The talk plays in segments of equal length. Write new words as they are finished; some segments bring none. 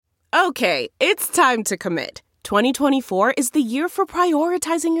Okay, it's time to commit. 2024 is the year for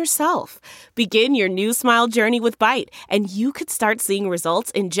prioritizing yourself. Begin your new smile journey with Byte, and you could start seeing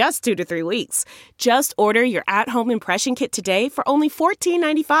results in just 2 to 3 weeks. Just order your at-home impression kit today for only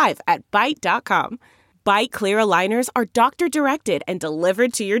 $14.95 at Byte.com. Byte Clear aligners are doctor-directed and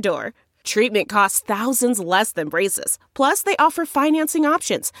delivered to your door. Treatment costs thousands less than braces. Plus, they offer financing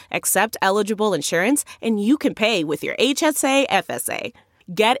options, accept eligible insurance, and you can pay with your HSA FSA.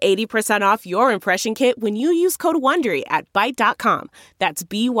 Get 80% off your impression kit when you use code WONDERY at Byte.com. That's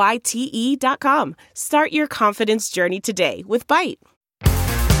BYTE.com. Start your confidence journey today with Byte.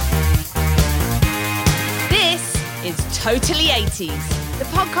 This is Totally 80s, the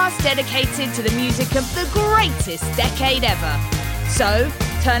podcast dedicated to the music of the greatest decade ever. So,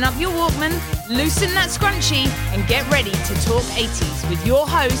 turn up your Walkman, loosen that scrunchie, and get ready to talk 80s with your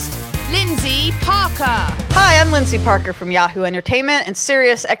host, Lindsay Parker. Hi, I'm Lindsay Parker from Yahoo Entertainment and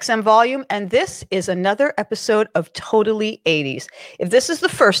Sirius XM Volume, and this is another episode of Totally 80s. If this is the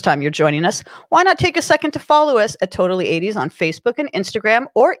first time you're joining us, why not take a second to follow us at Totally 80s on Facebook and Instagram,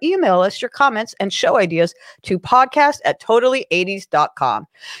 or email us your comments and show ideas to podcast@totally80s.com.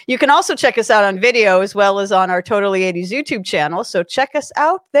 You can also check us out on video as well as on our Totally 80s YouTube channel, so check us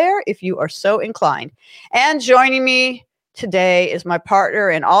out there if you are so inclined. And joining me today is my partner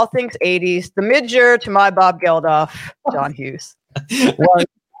in all things 80s, the Midger to my Bob Geldof, John Hughes. Well,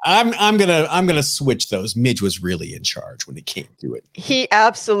 I'm gonna switch those. Midge was really in charge when it came to it. He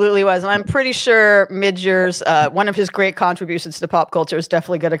absolutely was, and I'm pretty sure Midger's one of his great contributions to pop culture is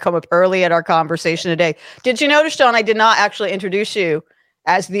definitely going to come up early at our conversation today. Did you notice, John? I did not actually introduce you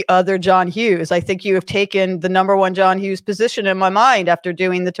as the other John Hughes. I think you have taken the number one John Hughes position in my mind after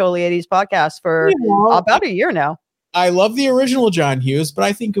doing the Totally 80s podcast for about a year now. I love the original John Hughes, but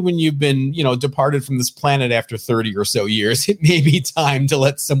I think when you've been, departed from this planet after 30 or so years, it may be time to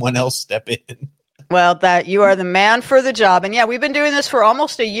let someone else step in. Well, that you are the man for the job. And yeah, we've been doing this for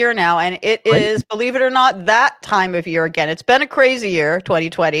almost a year now, and it is, believe it or not, that time of year again. It's been a crazy year,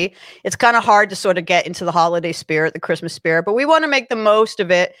 2020. It's kind of hard to sort of get into the holiday spirit, the Christmas spirit, but we want to make the most of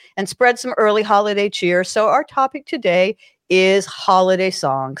it and spread some early holiday cheer. So our topic today is holiday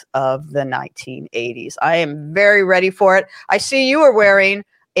songs of the 1980s. I am very ready for it. I see you are wearing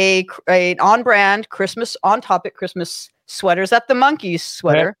an on-brand Christmas, on-topic Christmas sweater. Is that the Monkees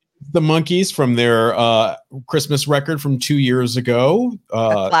sweater? The Monkees from their Christmas record from 2 years ago.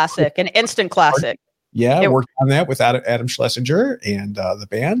 A classic, an instant classic. Yeah, worked on that with Adam Schlesinger and the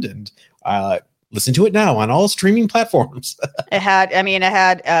band, and listen to it now on all streaming platforms. It had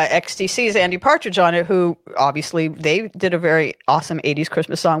XTC's Andy Partridge on it, who obviously they did a very awesome 80s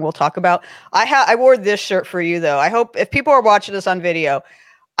Christmas song we'll talk about. I wore this shirt for you, though. I hope if people are watching this on video,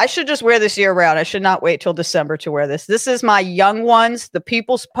 I should just wear this year round. I should not wait till December to wear this. This is my Young Ones, the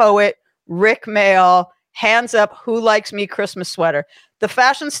People's Poet, Rick Mayall, Hands Up, Who Likes Me Christmas sweater. The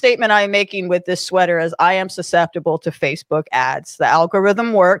fashion statement I am making with this sweater is I am susceptible to Facebook ads. The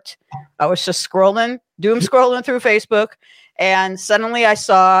algorithm worked. I was just doom scrolling through Facebook, and suddenly I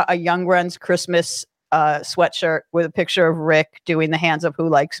saw a Young Ones Christmas sweatshirt with a picture of Rick doing the Hands Up, Who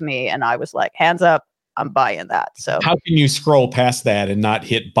Likes Me, and I was like, hands up, I'm buying that. So how can you scroll past that and not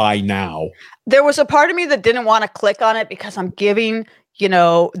hit buy now? There was a part of me that didn't want to click on it because I'm giving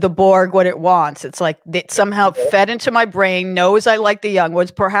the Borg what it wants. It's like it somehow fed into my brain, knows I like the Young Ones,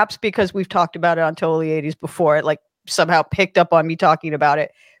 perhaps because we've talked about it on Totally 80s before. It like somehow picked up on me talking about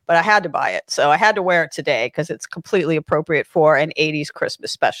it, but I had to buy it. So I had to wear it today because it's completely appropriate for an 80s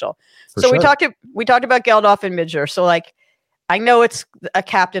Christmas special. We talked about Geldof and Midger. So like, I know it's a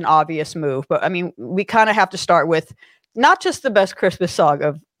Captain Obvious move, but I mean, we kind of have to start with not just the best Christmas song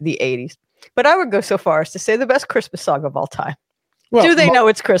of the 80s, but I would go so far as to say the best Christmas song of all time. Well, Do They Know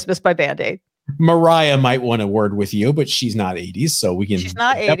It's Christmas by Band Aid? Mariah might want a word with you, but she's not 80s, so we can. She's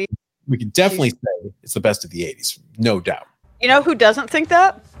not 80s. We can definitely say it's the best of the 80s, no doubt. You know who doesn't think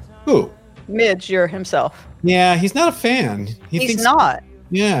that? Who? Midger himself. Yeah, he's not a fan. He's not.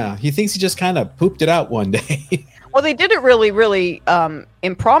 Yeah, he thinks he just kind of pooped it out one day. Well, they did it really, really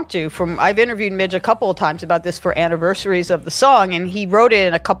impromptu. I've interviewed Midge a couple of times about this for anniversaries of the song, and he wrote it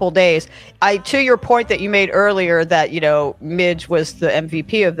in a couple of days. To your point that you made earlier that, Midge was the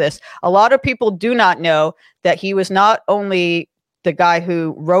MVP of this, a lot of people do not know that he was not only the guy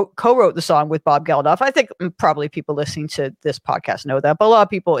who co-wrote the song with Bob Geldof. I think probably people listening to this podcast know that, but a lot of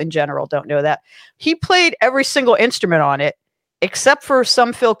people in general don't know that. He played every single instrument on it, except for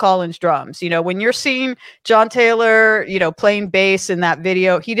some Phil Collins drums. When you're seeing John Taylor, playing bass in that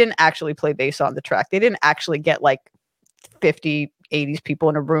video, he didn't actually play bass on the track. They didn't actually get like 50, 80s people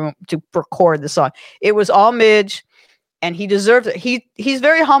in a room to record the song. It was all Midge. and he deserves it. He's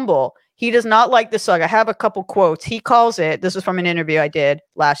very humble. He does not like this song. I have a couple quotes. He calls it, this is from an interview I did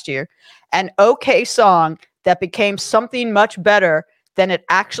last year, an okay song that became something much better than it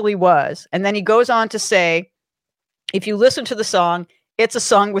actually was. And then he goes on to say, if you listen to the song, it's a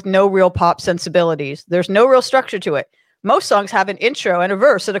song with no real pop sensibilities. There's no real structure to it. Most songs have an intro and a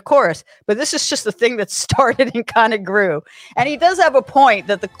verse and a chorus, but this is just the thing that started and kind of grew. And he does have a point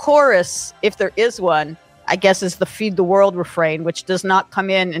that the chorus, if there is one, I guess is the Feed the World refrain, which does not come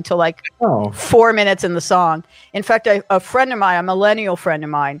in until like 4 minutes in the song. In fact, a friend of mine, a millennial friend of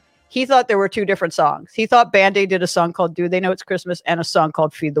mine, he thought there were two different songs. He thought Band Aid did a song called Do They Know It's Christmas and a song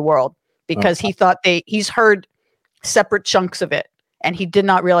called Feed the World, because he thought he's heard separate chunks of it and he did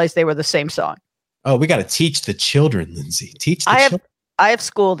not realize they were the same song. Oh, we got to teach the children, Lindsay. Teach the children. I have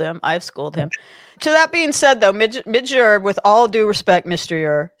schooled him. To that being said, though, Midge Ure, with all due respect, Mr.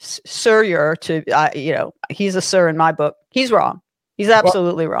 Ure, Sir Ure, he's a sir in my book. He's wrong. He's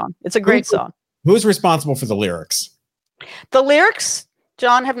absolutely wrong. It's a great song. Who's responsible for the lyrics? The lyrics,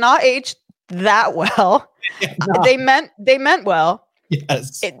 John, have not aged that well. No. They meant well.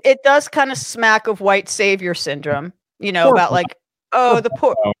 Yes. It does kind of smack of white savior syndrome, about like, the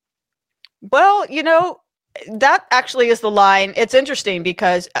poor. Well, that actually is the line. It's interesting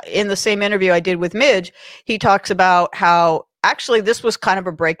because in the same interview I did with Midge, he talks about how actually this was kind of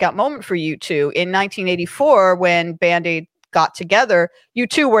a breakout moment for U2. In 1984, when Band Aid got together,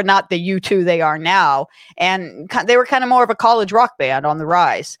 U2 were not the U2 they are now. And they were kind of more of a college rock band on the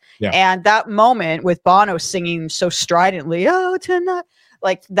rise. Yeah. And that moment with Bono singing so stridently, oh, tonight,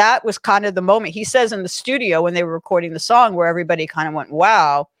 like that was kind of the moment. He says in the studio when they were recording the song where everybody kind of went,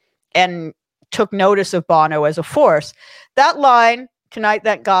 wow, and took notice of Bono as a force. That line, tonight,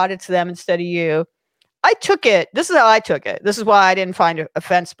 thank God it's them instead of you. I took it. This is how I took it. This is why I didn't find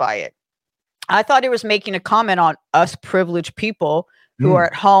offense by it. I thought it was making a comment on us privileged people who are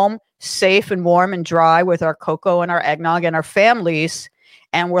at home, safe and warm and dry with our cocoa and our eggnog and our families.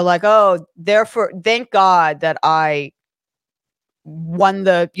 And we're like, oh, therefore, thank God that I won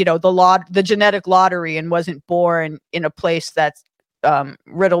the genetic lottery and wasn't born in a place that's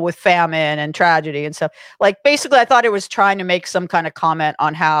riddled with famine and tragedy and stuff. Like, basically, I thought it was trying to make some kind of comment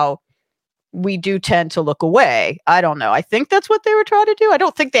on how we do tend to look away. I don't know. I think that's what they were trying to do. I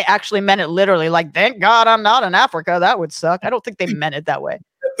don't think they actually meant it literally, like, thank God I'm not in Africa. That would suck. I don't think they meant it that way.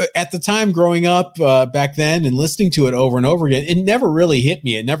 At the time growing up back then and listening to it over and over again, it never really hit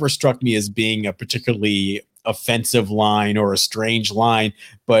me. It never struck me as being a particularly offensive line or a strange line.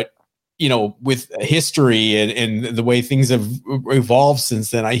 But with history and the way things have evolved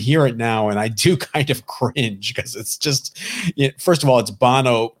since then, I hear it now and I do kind of cringe because it's just, first of all, it's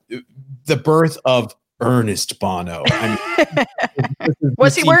Bono, the birth of Ernest Bono. I mean,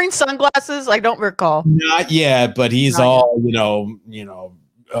 was he wearing sunglasses? I don't recall. Not yet, but he's world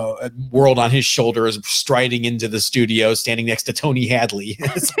on his shoulders, striding into the studio, standing next to Tony Hadley.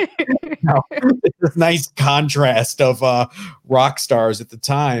 It's a nice contrast of rock stars at the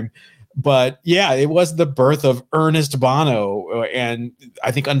time. But yeah, it was the birth of Ernest Bono, and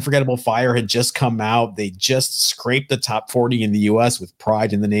I think Unforgettable Fire had just come out. They just scraped the top 40 in the US with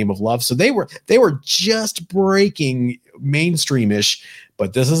Pride in the Name of Love. So they were just breaking mainstreamish,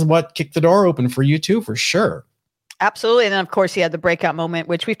 but this is what kicked the door open for U2 for sure. Absolutely. And then, of course, he had the breakout moment,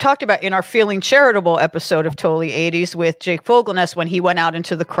 which we've talked about in our Feeling Charitable episode of Totally 80s with Jake Fogelnest when he went out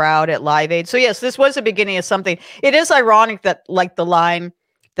into the crowd at Live Aid. So, yes, this was the beginning of something. It is ironic that, like, the line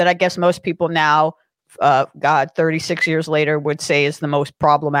that I guess most people now, 36 years later, would say is the most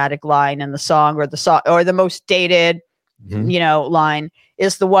problematic line in the song, or the most dated, line,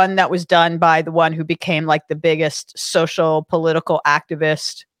 is the one that was done by the one who became like the biggest social political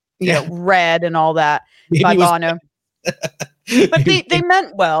activist, Red and all that, by Bono. But they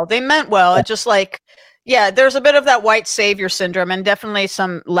meant well. It's just like, there's a bit of that white savior syndrome and definitely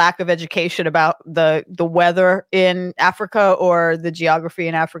some lack of education about the weather in Africa or the geography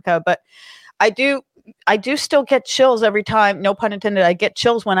in Africa. But I do still get chills every time, no pun intended, I get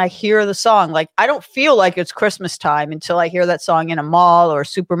chills when I hear the song. Like, I don't feel like it's Christmas time until I hear that song in a mall or a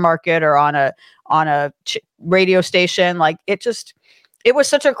supermarket or on a radio station. Like, it was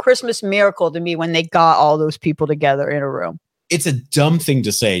such a Christmas miracle to me when they got all those people together in a room. It's a dumb thing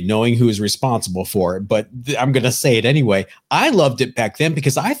to say, knowing who is responsible for it, but I'm going to say it anyway. I loved it back then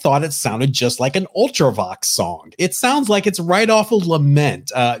because I thought it sounded just like an Ultravox song. It sounds like it's right off of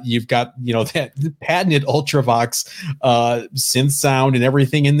Lament. You've got, that patented Ultravox synth sound and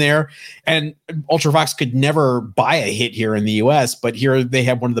everything in there. And Ultravox could never buy a hit here in the US, but here they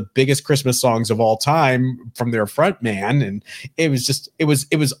have one of the biggest Christmas songs of all time from their front man. And it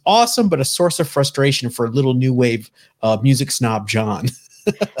was awesome, but a source of frustration for little new wave Music Snob John.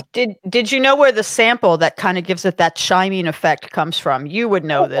 Did you know where the sample that kind of gives it that chiming effect comes from? You would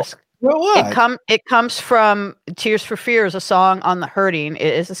know this. It comes from Tears for Fears, a song on The Hurting.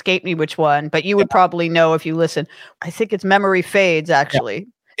 It has escaped me which one, but you would probably know if you listen. I think it's Memory Fades, actually. Yeah.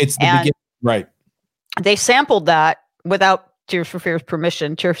 It's the beginning, right? They sampled that without Tears for Fears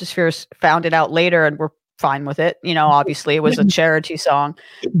permission. Tears for Fears found it out later and were fine with it. Obviously it was a charity song,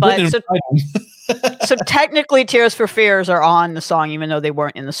 but so technically Tears for Fears are on the song, even though they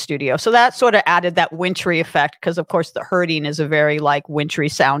weren't in the studio. So that sort of added that wintry effect, because of course The Hurting is a very like wintry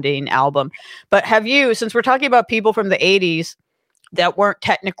sounding album. But since we're talking about people from the 80s that weren't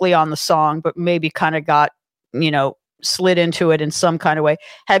technically on the song, but maybe kind of got, slid into it in some kind of way,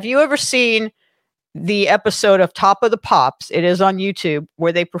 have you ever seen the episode of Top of the Pops? It is on YouTube,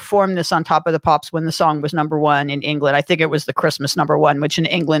 where they performed this on Top of the Pops when the song was number one in England. I think it was the Christmas number one, which in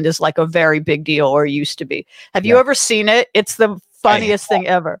England is like a very big deal, or used to be. Have you ever seen it? It's the funniest thing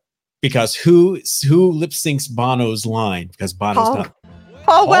ever. Because who lip syncs Bono's line? Because Bono's not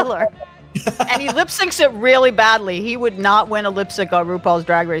Paul Weller. And he lip syncs it really badly. He would not win a lip sync on RuPaul's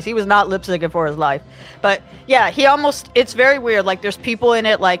Drag Race. He was not lip syncing for his life. But yeah, it's very weird. Like there's people in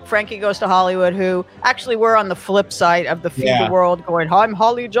it like Frankie Goes to Hollywood who actually were on the flip side of the Feed the World going, I'm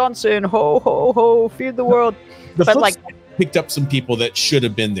Holly Johnson, ho, ho, ho, feed the world. But like picked up some people that should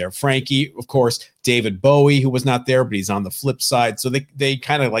have been there. Frankie, of course, David Bowie, who was not there, but he's on the flip side. So they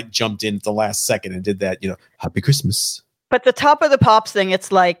kind of like jumped in at the last second and did that, Happy Christmas. But the Top of the Pops thing,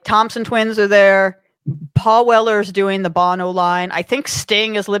 it's like Thompson Twins are there. Paul Weller's doing the Bono line. I think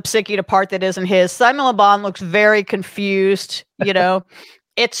Sting is lip syncing a part that isn't his. Simon Le Bon looks very confused.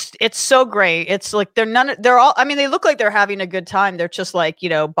 It's so great. It's like they look like they're having a good time. They're just like,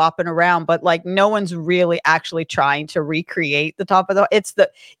 bopping around, but like no one's really actually trying to recreate the Top of the.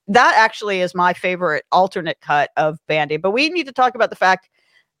 That actually is my favorite alternate cut of Band-Aid. But we need to talk about the fact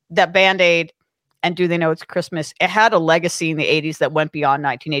that Band-Aid, and Do They Know It's Christmas, it had a legacy in the 80s that went beyond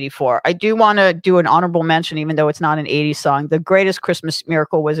 1984. I do want to do an honorable mention, even though it's not an 80s song. The Greatest Christmas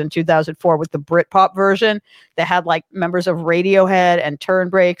Miracle was in 2004 with the Britpop version that had like members of Radiohead and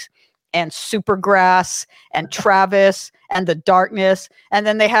Turnbreaks and Supergrass and Travis and The Darkness. And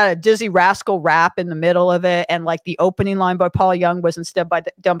then they had a Dizzy Rascal rap in the middle of it. And like the opening line by Paul Young was instead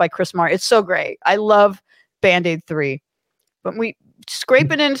done by Chris Martin. It's so great. I love Band-Aid 3. But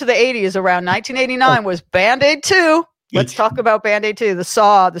scraping into the 80s around 1989 was Band-Aid 2. Let's talk about Band-Aid 2, the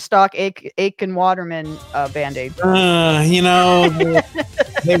stock Aiken Waterman Band-Aid. They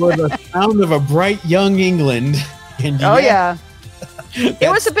were the sound of a bright young England. And it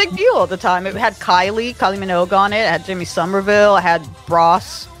was a big deal at the time. It had Kylie Minogue on it. It had Jimmy Somerville. It had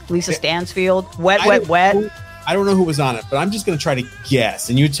Bros, Lisa Stansfield, Wet. I don't know who was on it, but I'm just going to try to guess,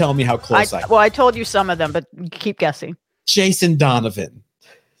 and you tell me how close I am. Well, I told you some of them, but keep guessing. Jason Donovan.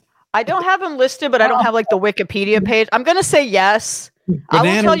 I don't have him listed, but I don't have like the Wikipedia page. I'm going to say yes. I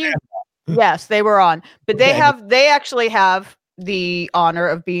will tell you, yes, they were on, but they actually have the honor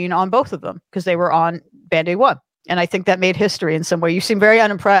of being on both of them because they were on Band-Aid 1. And I think that made history in some way. You seem very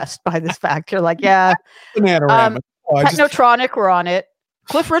unimpressed by this fact. You're like, yeah. Technotronic were on it.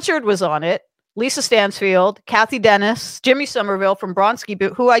 Cliff Richard was on it. Lisa Stansfield, Kathy Dennis, Jimmy Somerville from Bronski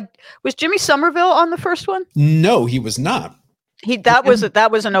Boot. Was Jimmy Somerville on the first one? No, he was not. That was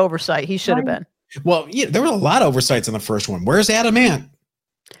an oversight. He should have been. Well, yeah, there were a lot of oversights on the first one. Where's Adam Ant?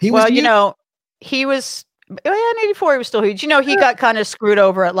 He was in 84. He was still huge. He got kind of screwed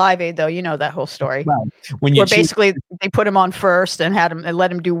over at Live Aid, though. You know that whole story. Right. Basically they put him on first and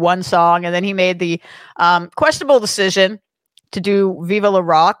let him do one song, and then he made the questionable decision to do Viva La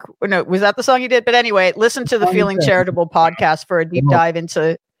Rock. Or no, was that the song he did? But anyway, listen to the Feeling Charitable podcast for a deep dive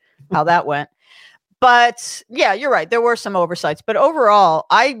into how that went. But yeah, you're right. There were some oversights. But overall,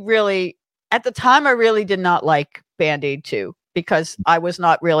 at the time, I really did not like Band-Aid 2 because I was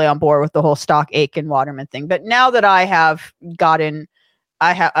not really on board with the whole stock Aiken Waterman thing. But now that I have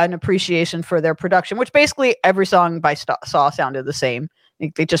an appreciation for their production, which basically every song by Saw sounded the same.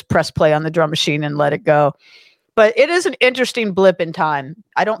 They just press play on the drum machine and let it go. But it is an interesting blip in time.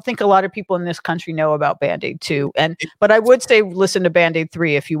 I don't think a lot of people in this country know about Band-Aid 2. But I would say listen to Band-Aid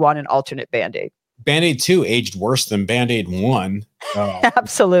 3 if you want an alternate Band-Aid. Band-Aid 2 aged worse than Band-Aid 1.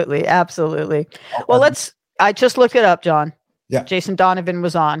 Absolutely. Well, I just looked it up, John. Yeah. Jason Donovan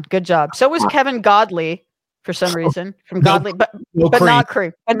was on. Good job. So was Kevin Godley for some reason from Godley, but not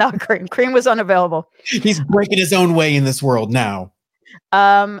Cream. But not Cream. Cream was unavailable. He's breaking his own way in this world now.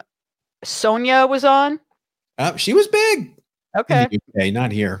 Sonia was on. She was big. Okay.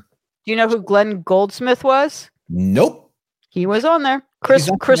 Not here. Do you know who Glenn Goldsmith was? Nope. He was on there. Chris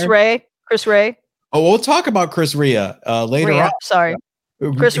Ray. Oh, we'll talk about Chris Rea later Rea, on. sorry.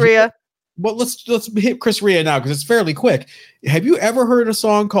 Chris Rea. Well, let's hit Chris Rea now because it's fairly quick. Have you ever heard a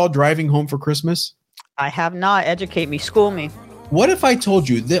song called "Driving Home for Christmas"? I have not. Educate me. School me. What if I told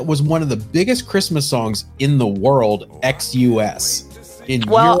you that was one of the biggest Christmas songs in the world, ex-US?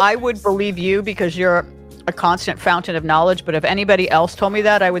 Well, I would believe you because you're a constant fountain of knowledge. But if anybody else told me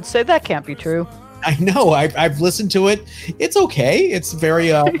that, I would say that can't be true. I know. I've listened to it. It's okay. It's very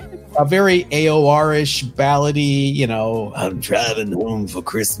a very AOR-ish ballady. You know, I'm driving home for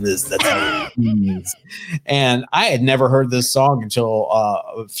Christmas. That's how it means. And I had never heard this song until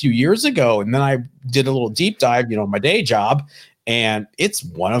a few years ago, and then I did a little deep dive. You know, my day job, and it's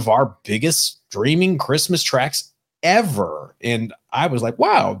one of our biggest streaming Christmas tracks ever. And I was like,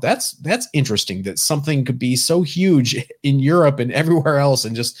 wow, that's interesting that something could be so huge in Europe and everywhere else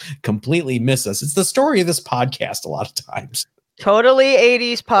and just completely miss us. It's the story of this podcast a lot of times. Totally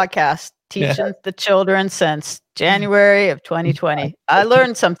 80s podcast, teaching the children since January of 2020. I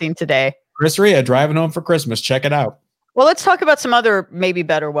learned something today. Chris Rea, Driving Home for Christmas. Check it out. Well, let's talk about some other maybe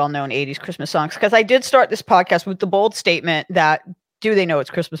better well-known 80s Christmas songs, because I did start this podcast with the bold statement that Do They Know It's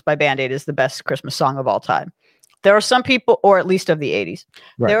Christmas by Band Aid is the best Christmas song of all time. There are some people, or at least of the 80s,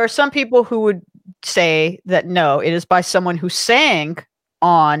 right. There are some people who would say that no, it is by someone who sang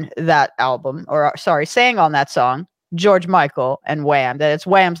on that album, or sang on that song, George Michael and Wham, that it's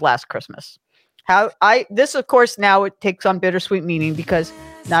Wham's Last Christmas. This, of course, now it takes on bittersweet meaning because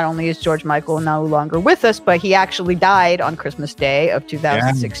not only is George Michael no longer with us, but he actually died on Christmas Day of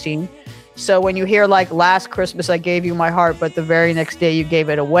 2016. Yeah. So when you hear like Last Christmas, I gave you my heart, but the very next day you gave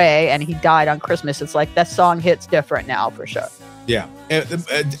it away and he died on Christmas. It's like that song hits different now for sure. Yeah.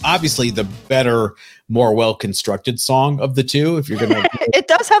 Obviously the better, more well-constructed song of the two. If you're going to, it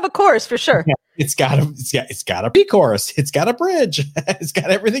does have a chorus for sure. Yeah, it's got a pre-chorus. It's got a bridge. It's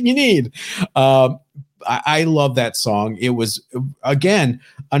got everything you need. I love that song. It was, again,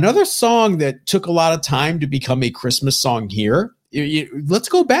 another song that took a lot of time to become a Christmas song here. Let's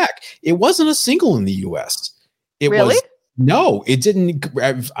go back. It wasn't a single in the US. Really? No, it didn't.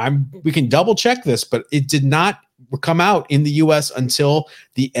 We can double check this, but it did not come out in the US until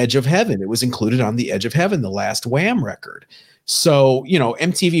The Edge of Heaven. It was included on The Edge of Heaven, the last Wham record. So,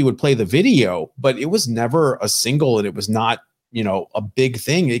 MTV would play the video, but it was never a single and it was not, a big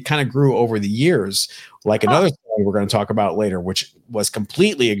thing. It kind of grew over the years, like another song we're going to talk about later, which was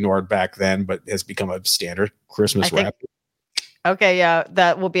completely ignored back then, but has become a standard Christmas rap. Okay, yeah,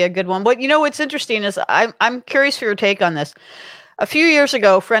 that will be a good one. But what's interesting is I'm curious for your take on this. A few years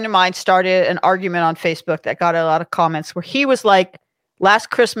ago, a friend of mine started an argument on Facebook that got a lot of comments where he was like, Last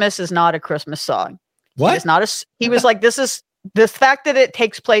Christmas is not a Christmas song. What? It's not he was like, the fact that it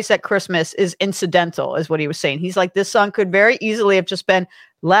takes place at Christmas is incidental, is what he was saying. He's like, this song could very easily have just been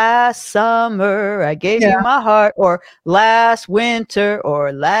Last Summer, I Gave You My Heart, or Last Winter,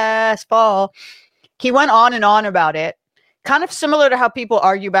 or Last Fall. He went on and on about it. Kind of similar to how people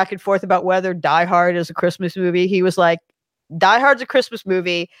argue back and forth about whether Die Hard is a Christmas movie. He was like, Die Hard's a Christmas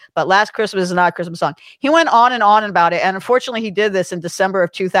movie, but Last Christmas is not a Christmas song. He went on and on about it. And unfortunately, he did this in December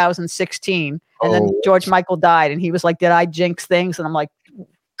of 2016. And then George Michael died. And he was like, did I jinx things? And I'm like,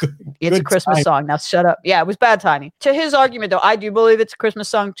 it's a Christmas song. Now shut up. Yeah, it was bad timing. To his argument, though, I do believe it's a Christmas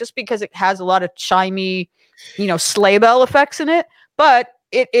song just because it has a lot of chimey, sleigh bell effects in it. But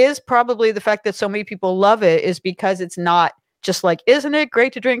it is probably the fact that so many people love it is because it's not just like, isn't it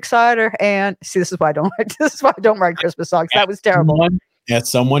great to drink cider? And see, this is why I don't write Christmas songs. That was terrible.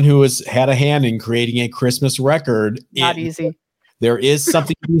 Someone who has had a hand in creating a Christmas record. Not easy. There is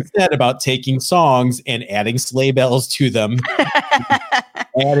something to be said about taking songs and adding sleigh bells to them.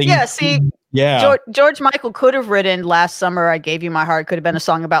 George Michael could have written Last Summer, I Gave You My Heart. Could have been a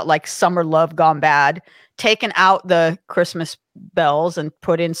song about like summer love gone bad. Taken out the Christmas bells and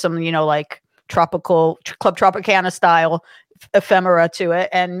put in some, like tropical Club Tropicana style ephemera to it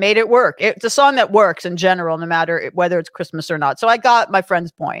and made it work. It's a song that works in general, no matter whether it's Christmas or not. So I got my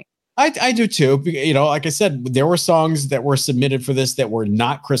friend's point. I do too. Like I said, there were songs that were submitted for this that were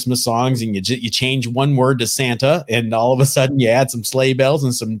not Christmas songs, and you change one word to Santa, and all of a sudden you add some sleigh bells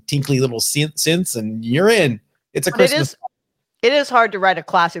and some tinkly little synths, and you're in. It's a Christmas. It is hard to write a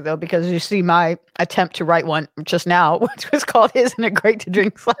classic, though, because you see my attempt to write one just now, which was called Isn't It Great to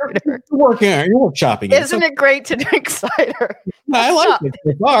Drink Cider? You're workshopping. Isn't it great to drink cider? I like it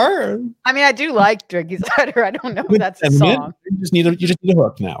so far. I mean, I do like drinking cider. I don't know if that's a song. You just need a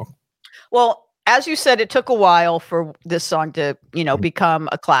hook now. Well, as you said, it took a while for this song to, become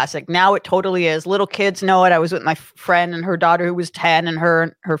a classic. Now it totally is. Little kids know it. I was with my friend and her daughter who was 10, and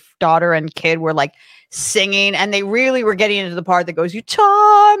her daughter and kid were like singing, and they really were getting into the part that goes, "You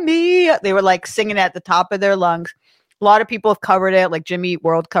taught me." They were like singing at the top of their lungs. A lot of people have covered it, like Jimmy Eat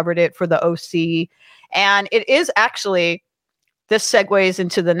World covered it for the OC. And it is actually, this segues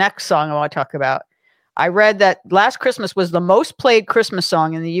into the next song I want to talk about. I read that Last Christmas was the most played Christmas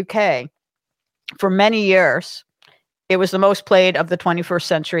song in the UK for many years. It was the most played of the 21st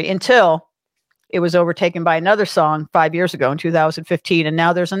century until it was overtaken by another song 5 years ago in 2015. And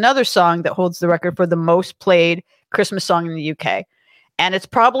now there's another song that holds the record for the most played Christmas song in the UK. And it's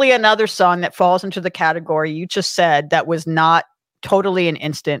probably another song that falls into the category you just said that was not totally an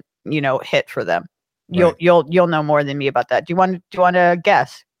instant, hit for them. Right. You'll know more than me about that. Do you want to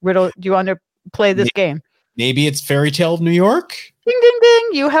guess? Riddle, do you want to play this game? Maybe it's Fairy Tale of New York? Ding, ding, ding.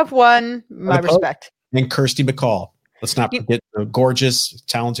 You have won my respect. And Kirsty MacColl. Let's not forget the gorgeous,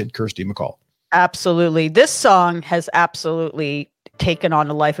 talented Kirsty MacColl. Absolutely. This song has absolutely taken on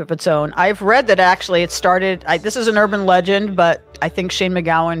a life of its own. I've read that actually it started, this is an urban legend, but I think Shane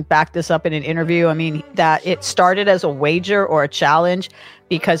MacGowan backed this up in an interview. I mean, that it started as a wager or a challenge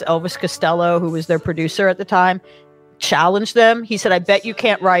because Elvis Costello, who was their producer at the time, challenged them. He said, "I bet you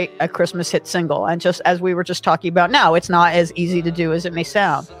can't write a Christmas hit single." And just as we were just talking about now, it's not as easy to do as it may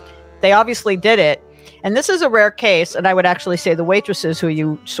sound. They obviously did it. And this is a rare case, and I would actually say the Waitresses, who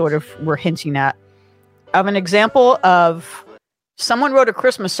you sort of were hinting at, of an example of someone wrote a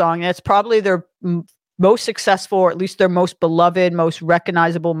Christmas song, and it's probably their most successful, or at least their most beloved, most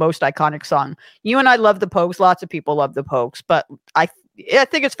recognizable, most iconic song. You and I love the Pogues. Lots of people love the Pogues, but I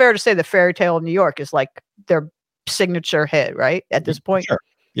think it's fair to say the Fairy Tale of New York is like their signature hit, right? At this point. Sure.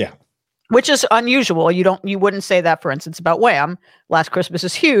 Yeah. Which is unusual. You wouldn't say that, for instance, about Wham. Last Christmas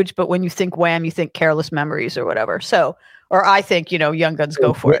is huge, but when you think Wham, you think Careless Memories or whatever. So, or I think, Young Guns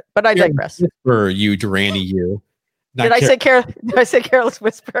go for it. But I digress. For you, Durante, you. Did I say Careless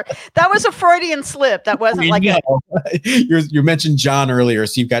Whisper? That was a Freudian slip. That wasn't you mentioned John earlier,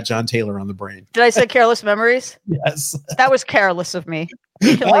 so you've got John Taylor on the brain. Did I say Careless Memories? Yes. That was careless of me.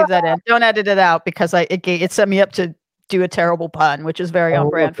 You can leave that in. Don't edit it out because it set me up to do a terrible pun, which is very on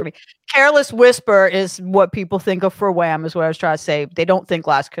brand for me. Careless Whisper is what people think of for Wham, is what I was trying to say. They don't think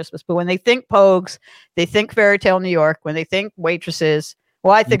Last Christmas, but when they think Pogues, they think Fairy Tale New York. When they think Waitresses,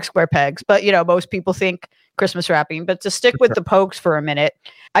 well, I think Square Pegs, but most people think Christmas wrapping. But to stick with the Pogues for a minute,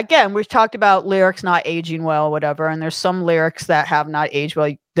 again, we've talked about lyrics not aging well, whatever, and there's some lyrics that have not aged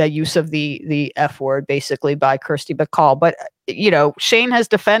well. The use of the F word, basically, by Kirsty MacColl. But Shane has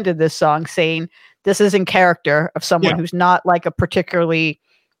defended this song, saying this is in character of someone who's not like a particularly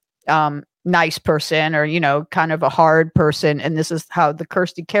nice person or, kind of a hard person. And this is how the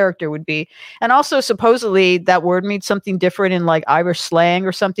Kirsty character would be. And also supposedly that word means something different in like Irish slang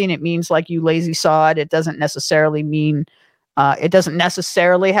or something. It means like you lazy sod. It doesn't necessarily mean, it doesn't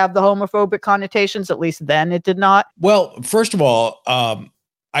necessarily have the homophobic connotations. At least then it did not. Well, first of all,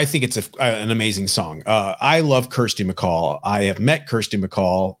 I think it's an amazing song. I love Kirsty MacColl. I have met Kirsty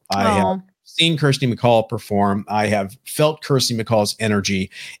MacColl. I have seen Kirsty MacColl perform. I have felt Kirsty MacColl's energy,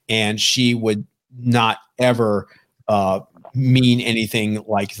 and she would not ever mean anything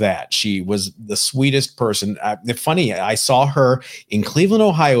like that. She was the sweetest person. Funny, I saw her in Cleveland,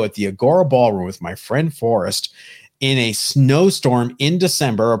 Ohio at the Agora Ballroom with my friend Forrest in a snowstorm in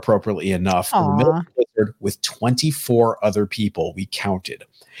December, appropriately enough, in the middle of the blizzard, with 24 other people. We counted.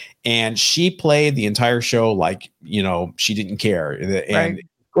 And she played the entire show like, she didn't care. And right.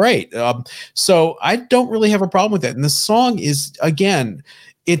 Great. So I don't really have a problem with that. And the song is, again,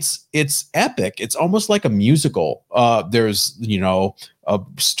 it's epic. It's almost like a musical. There's, a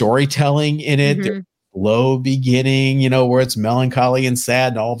storytelling in it. Mm-hmm. There's low beginning, where it's melancholy and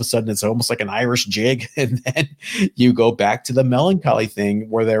sad, and all of a sudden it's almost like an Irish jig. And then you go back to the melancholy thing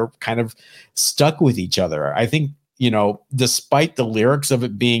where they're kind of stuck with each other. I think, despite the lyrics of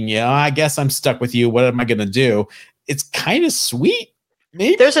it being, I guess I'm stuck with you. What am I going to do? It's kind of sweet.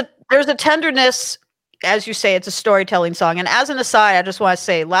 Maybe. There's a tenderness, as you say, it's a storytelling song. And as an aside, I just want to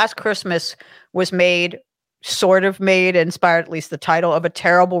say Last Christmas was inspired, at least the title of a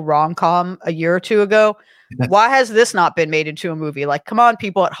terrible rom-com a year or two ago. Why has this not been made into a movie? Like, come on,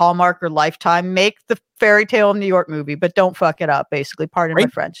 people at Hallmark or Lifetime, make the Fairy Tale of New York movie, but don't fuck it up, basically. Pardon my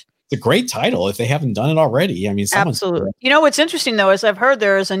French. It's a great title if they haven't done it already. I mean, absolutely. What's interesting though is I've heard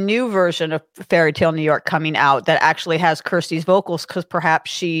there is a new version of Fairy Tale New York coming out that actually has Kirsty's vocals, because perhaps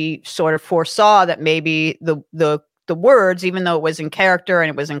she sort of foresaw that maybe the words, even though it was in character and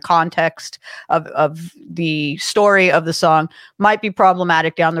it was in context of the story of the song, might be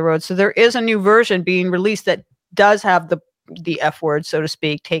problematic down the road. So there is a new version being released that does have the the F word, so to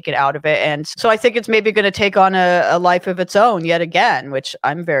speak, taken out of it. And so I think it's maybe going to take on a life of its own yet again, which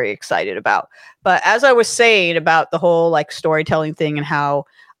I'm very excited about. But as I was saying about the whole like storytelling thing and how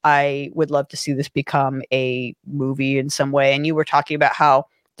I would love to see this become a movie in some way. And you were talking about how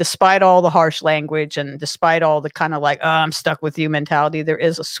despite all the harsh language and despite all the kind of like, oh, I'm stuck with you mentality, there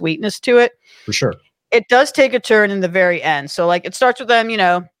is a sweetness to it. For sure. It does take a turn in the very end. So like it starts with them, you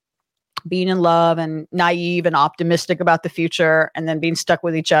know, being in love and naive and optimistic about the future, and then being stuck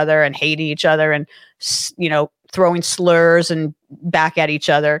with each other and hating each other and, you know, throwing slurs and back at each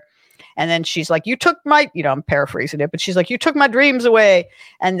other. And then she's like, you took my, you know, I'm paraphrasing it, but she's like, you took my dreams away.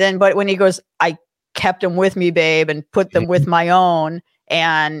 And then, but when he goes, I kept them with me, babe, and put them with my own.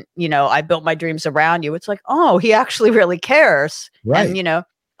 And, you know, I built my dreams around you. It's like, oh, he actually really cares. Right. And, you know,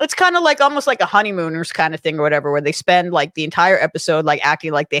 it's kind of like almost like a honeymooners kind of thing or whatever, where they spend like the entire episode like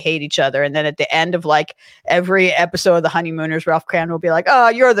acting like they hate each other. And then at the end of like every episode of the honeymooners, Ralph Cran will be like, oh,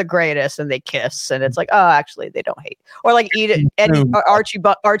 you're the greatest. And they kiss. And it's like, oh, actually, they don't hate. Or like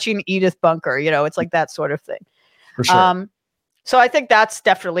Archie and Edith Bunker, you know, it's like that sort of thing. For sure. So I think that's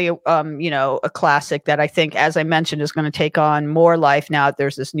definitely, you know, a classic that I think, as I mentioned, is going to take on more life now that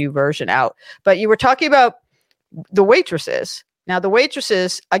there's this new version out. But you were talking about The Waitresses. Now, The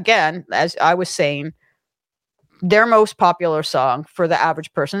Waitresses, again, as I was saying, their most popular song for the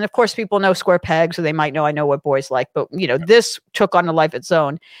average person. And of course, people know Square Peg, so they might know I Know What Boys Like. But, you know, this took on a life of its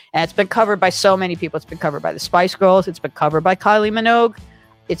own. And it's been covered by so many people. It's been covered by the Spice Girls. It's been covered by Kylie Minogue.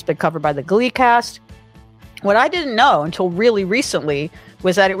 It's been covered by the Glee cast. What I didn't know until really recently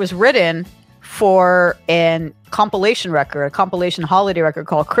was that it was written for a compilation holiday record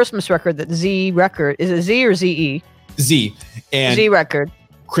called Christmas Record that Z Record. Is it Z or Z-E? Z. And Z Record.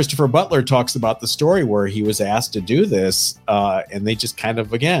 Christopher Butler talks about the story where he was asked to do this, and they just kind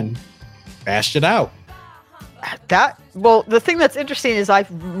of, again, bashed it out. Well, the thing that's interesting is I've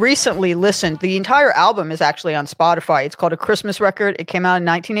recently listened. The entire album is actually on Spotify. It's called A Christmas Record. It came out in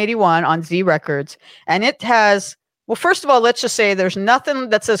 1981 on Z Records. And it has, well, first of all, let's just say there's nothing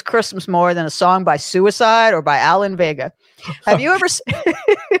that says Christmas more than a song by Suicide or by Alan Vega. Have you ever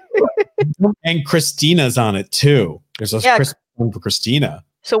And Christina's on it too. There's a Christmas song for Christina.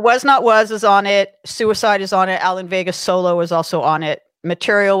 So Was Not Was is on it. Suicide is on it. Alan Vega's solo is also on it.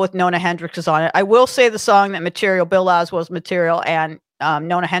 Material with Nona Hendryx is on it. I will say the song that Bill Laswell's Material and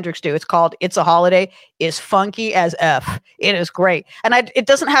Nona Hendryx do, it's called It's a Holiday, is funky as F. It is great. And it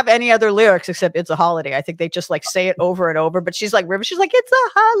doesn't have any other lyrics except It's a Holiday. I think they just like say it over and over, but she's like, it's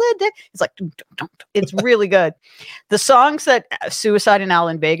a holiday. It's like, it's really good. The songs that Suicide and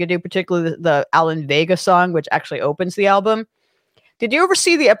Alan Vega do, particularly the Alan Vega song, which actually opens the album. Did you ever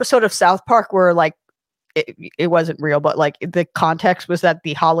see the episode of South Park where like, it wasn't real, but like the context was that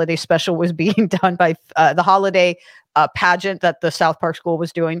the holiday special was being done by the holiday pageant that the South Park school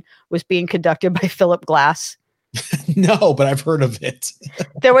was doing was being conducted by Philip Glass? No, but I've heard of it.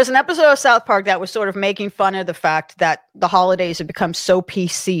 There was an episode of South Park that was sort of making fun of the fact that the holidays have become so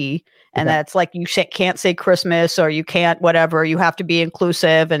PC and that's like you can't say Christmas or you can't whatever, you have to be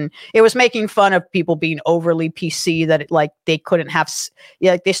inclusive. And it was making fun of people being overly PC that they couldn't have,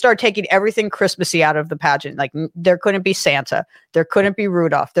 like they started taking everything Christmassy out of the pageant. Like there couldn't be Santa, there couldn't be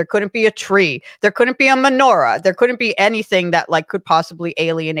Rudolph, there couldn't be a tree, there couldn't be a menorah, there couldn't be anything that like could possibly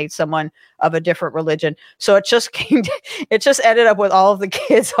alienate someone of a different religion. So it just ended up with all of the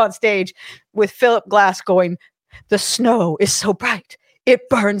kids on stage with Philip Glass going, "The snow is so bright, it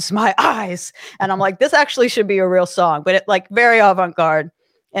burns my eyes." And I'm like, this actually should be a real song, but it like very avant-garde.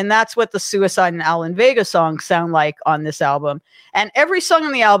 And that's what the Suicide and Alan Vega songs sound like on this album. And every song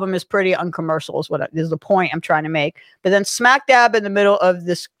on the album is pretty uncommercial is the point I'm trying to make. But then smack dab in the middle of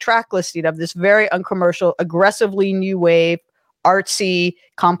this track listing of this very uncommercial, aggressively new wave, artsy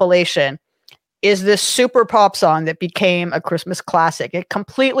compilation is this super pop song that became a Christmas classic. It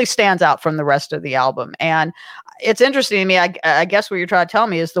completely stands out from the rest of the album. And it's interesting to me. I guess what you're trying to tell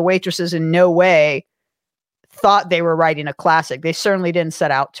me is the Waitresses in no way thought they were writing a classic. They certainly didn't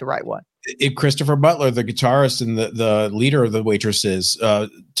set out to write one. Christopher Butler, the guitarist and the leader of the Waitresses,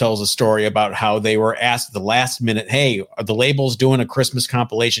 tells a story about how they were asked at the last minute, "Hey, are the label's doing a Christmas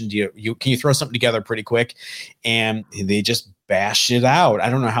compilation? Can you throw something together pretty quick?" And they just bashed it out. I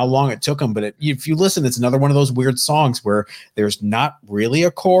don't know how long it took them, but if you listen, it's another one of those weird songs where there's not really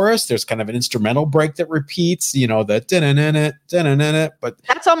a chorus. There's kind of an instrumental break that repeats, the da-na-na-na, but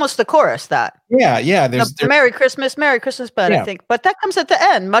that's almost the chorus. Yeah. There's Merry Christmas, but I think, but that comes at the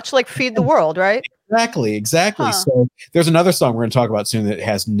end, much like Feed the World, right? Exactly. Huh. So there's another song we're going to talk about soon that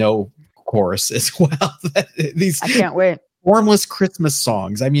has no chorus as well. I can't wait. formless Christmas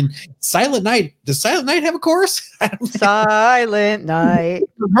songs. I mean, Silent Night. Does Silent Night have a chorus? Silent Night.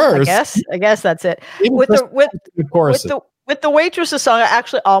 Verse. I guess that's it. Maybe With the Waitress's song, I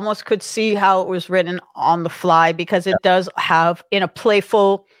actually almost could see how it was written on the fly, because it does have, in a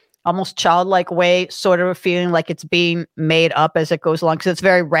playful, almost childlike way, sort of a feeling like it's being made up as it goes along, because it's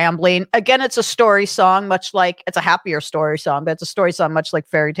very rambling. Again, it's a story song, much like it's a happier story song, but it's a story song much like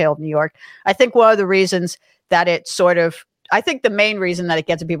Fairy Tale of New York. I think one of the reasons that it sort of, I think the main reason that it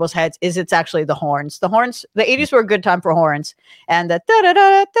gets in people's heads is it's actually the horns. The horns, the 80s were a good time for horns. And the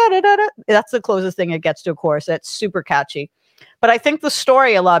da-da-da-da-da-da-da, that's the closest thing it gets to a chorus. That's super catchy. But I think the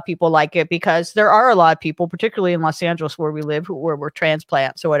story, a lot of people like it because there are a lot of people, particularly in Los Angeles where we live, where we're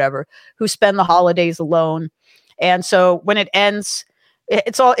transplants or whatever, who spend the holidays alone. And so when it ends,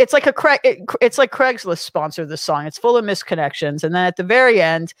 it's like Craigslist sponsored this song. It's full of misconnections. And then at the very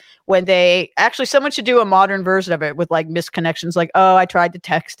end, when someone should do a modern version of it with like misconnections, like, oh, I tried to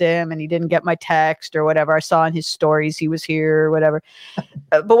text him and he didn't get my text or whatever. I saw in his stories he was here or whatever.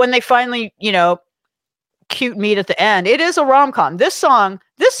 But when they finally, cute meet at the end, it is a rom-com. This song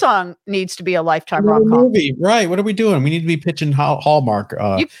needs to be a Lifetime rom-com movie, right? What are we doing? We need to be pitching Hallmark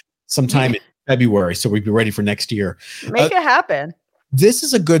sometime in February, so we'd be ready for next year. Make it happen. This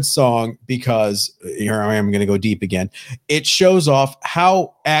is a good song because here I am going to go deep again. It shows off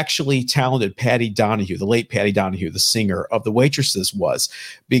how actually talented Patty Donahue, the late Patty Donahue, the singer of The Waitresses, was,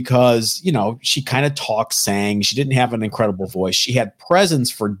 because, she kind of sang. She didn't have an incredible voice. She had presence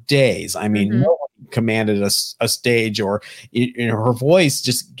for days. I mean, no one commanded a stage, or her voice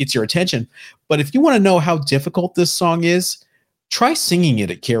just gets your attention. But if you want to know how difficult this song is, try singing it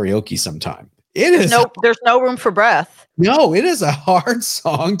at karaoke sometime. There's no room for breath. No, it is a hard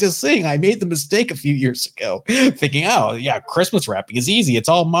song to sing. I made the mistake a few years ago thinking, oh, yeah, Christmas rapping is easy. It's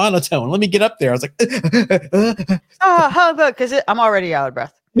all monotone. Let me get up there. I was like, because I'm already out of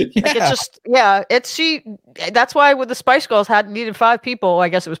breath. Yeah. Like that's why with the Spice Girls needed 5 people. I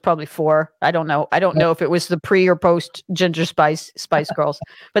guess it was probably 4. I don't know. I don't know if it was the pre or post Ginger Spice Girls,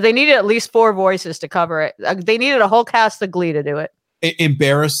 but they needed at least 4 voices to cover it. They needed a whole cast of Glee to do it.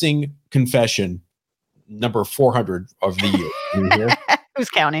 Embarrassing confession, number 400 of the year. Who's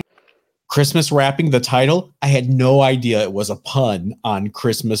counting? Christmas rapping, the title, I had no idea it was a pun on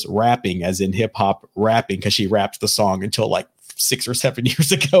Christmas rapping, as in hip hop rapping, because she rapped the song until like 6 or 7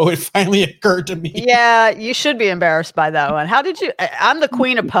 years ago. It finally occurred to me. Yeah, you should be embarrassed by that one. How did you? I'm the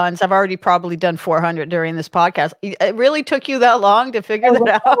queen of puns. I've already probably done 400 during this podcast. It really took you that long to figure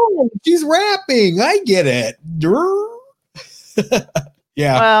that out? She's rapping. I get it.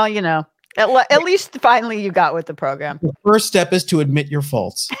 Yeah. Well, at least finally you got with the program. The first step is to admit your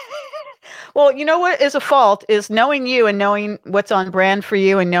faults. Well, you know what is a fault is knowing you and knowing what's on brand for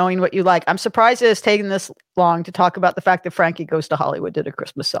you and knowing what you like. I'm surprised it has taken this long to talk about the fact that Frankie Goes to Hollywood did a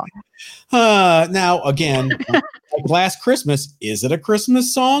Christmas song. Now, again, like Last Christmas, is it a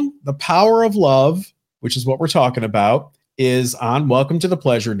Christmas song? The Power of Love, which is what we're talking about, is on Welcome to the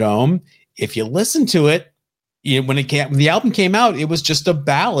Pleasure Dome. If you listen to it, when the album came out, it was just a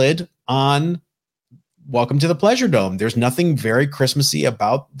ballad on Welcome to the Pleasure Dome. There's nothing very Christmassy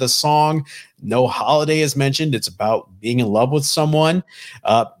about the song. No holiday is mentioned. It's about being in love with someone.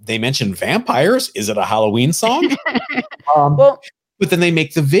 They mentioned vampires. Is it a Halloween song? But then they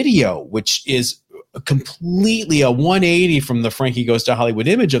make the video, which is completely a 180 from the Frankie Goes to Hollywood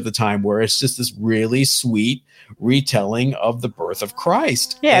image of the time, where it's just this really sweet retelling of the birth of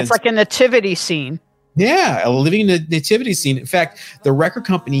Christ. Yeah, it's like a nativity scene. Yeah, a living nativity scene. In fact, the record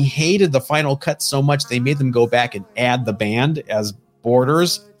company hated the final cut so much they made them go back and add the band as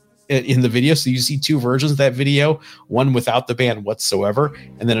borders in the video. So you see 2 versions of that video, one without the band whatsoever,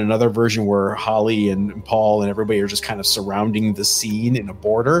 and then another version where Holly and Paul and everybody are just kind of surrounding the scene in a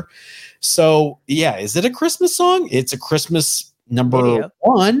border. So yeah, is it a Christmas song? It's a Christmas number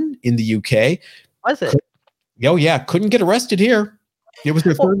 1 in the UK. Was it? Oh yeah, couldn't get arrested here. It was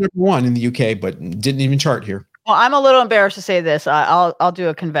their third number 1 in the UK, but didn't even chart here. Well, I'm a little embarrassed to say this. I'll do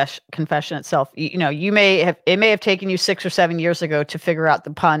a confession itself. It may have taken you 6 or 7 years ago to figure out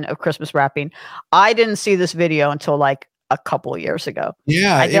the pun of Christmas rapping. I didn't see this video until like a couple of years ago.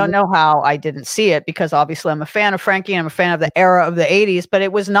 Yeah, I don't know how I didn't see it, because obviously I'm a fan of Frankie and I'm a fan of the era of the 80s, but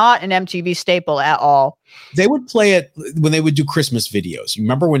it was not an MTV staple at all. They would play it when they would do Christmas videos. You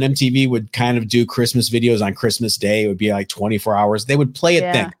remember when MTV would kind of do Christmas videos on Christmas Day? It would be like 24 hours. They would play it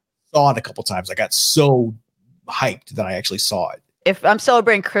then. I saw it a couple times. I got so hyped that I actually saw it. if I'm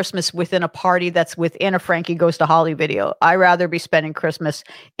celebrating Christmas within a party that's within a Frankie Goes to Holly video, I'd rather be spending Christmas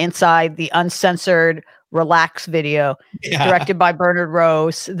inside the uncensored Relax video directed by Bernard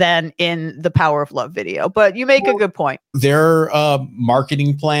Rose than in the Power of Love video. But you make a good point. Their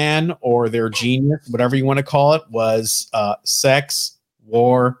marketing plan or their genius, whatever you want to call it, was sex,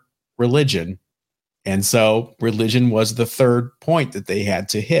 war, religion. And so religion was the third point that they had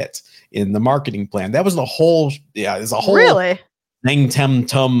to hit in the marketing plan. That was the whole, there's a whole really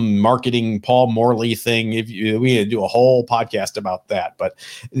tum marketing Paul Morley thing. We had to do a whole podcast about that, but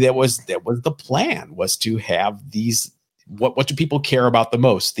that was the plan, was to have these, what do people care about the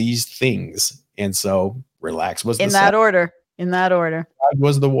most? These things. And so Relax was in that order.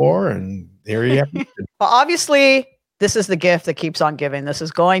 Was the war, and there you have it. Well, obviously this is the gift that keeps on giving. This is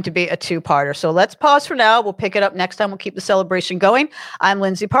going to be a two-parter. So let's pause for now. We'll pick it up next time. We'll keep the celebration going. I'm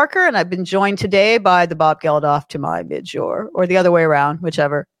Lindsay Parker, and I've been joined today by the Bob Geldof to my mid-jor, or the other way around,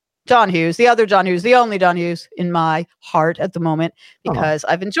 whichever. John Hughes, the other John Hughes, the only John Hughes in my heart at the moment, because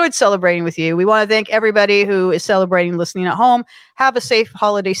I've enjoyed celebrating with you. We want to thank everybody who is celebrating, listening at home. Have a safe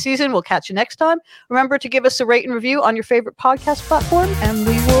holiday season. We'll catch you next time. Remember to give us a rate and review on your favorite podcast platform, and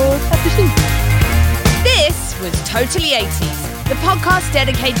we will catch you soon. This was Totally 80s, the podcast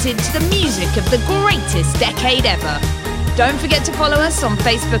dedicated to the music of the greatest decade ever. Don't forget to follow us on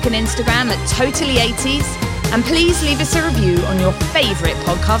Facebook and Instagram at Totally 80s, and please leave us a review on your favorite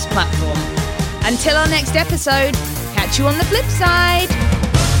podcast platform. Until our next episode, catch you on the flip side.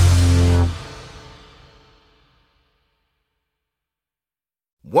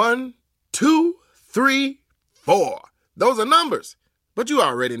 1, 2, 3, 4. Those are numbers, but you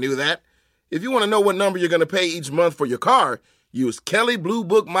already knew that. If you want to know what number you're going to pay each month for your car, use Kelley Blue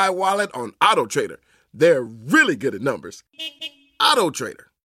Book My Wallet on AutoTrader. They're really good at numbers. AutoTrader.